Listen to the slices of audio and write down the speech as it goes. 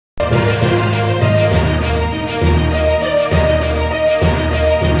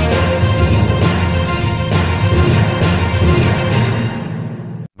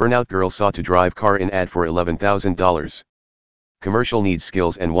Burnout girl sought to drive car in ad for $11,000. Commercial needs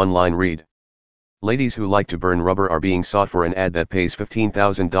skills and one-line read. Ladies who like to burn rubber are being sought for an ad that pays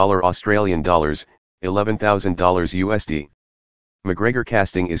 $15,000 Australian dollars, $11,000 USD. McGregor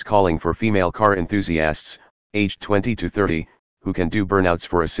Casting is calling for female car enthusiasts, aged 20 to 30, who can do burnouts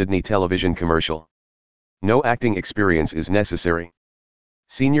for a Sydney television commercial. No acting experience is necessary.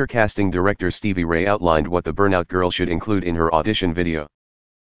 Senior casting director Stevie Ray outlined what the burnout girl should include in her audition video.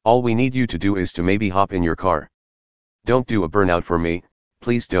 All we need you to do is to maybe hop in your car. Don't do a burnout for me,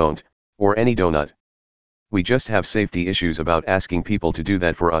 please don't, or any donut. We just have safety issues about asking people to do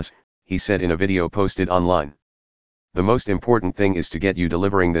that for us, he said in a video posted online. The most important thing is to get you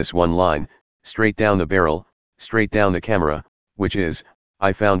delivering this one line, straight down the barrel, straight down the camera, which is,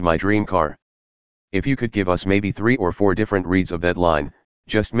 I found my dream car. If you could give us maybe 3 or 4 different reads of that line,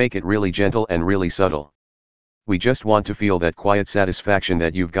 just make it really gentle and really subtle. We just want to feel that quiet satisfaction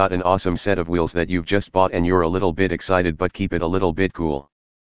that you've got an awesome set of wheels that you've just bought and you're a little bit excited, but keep it a little bit cool.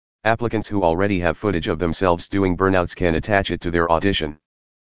 Applicants who already have footage of themselves doing burnouts can attach it to their audition.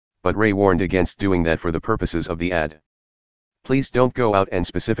 But Ray warned against doing that for the purposes of the ad. Please don't go out and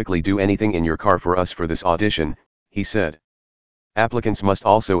specifically do anything in your car for us for this audition, he said. Applicants must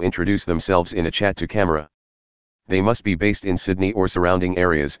also introduce themselves in a chat to camera. They must be based in Sydney or surrounding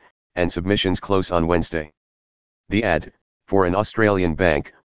areas, and submissions close on Wednesday. The ad, for an Australian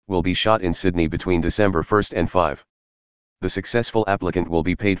bank, will be shot in Sydney between December 1 and 5. The successful applicant will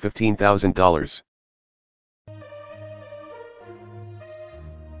be paid $15,000.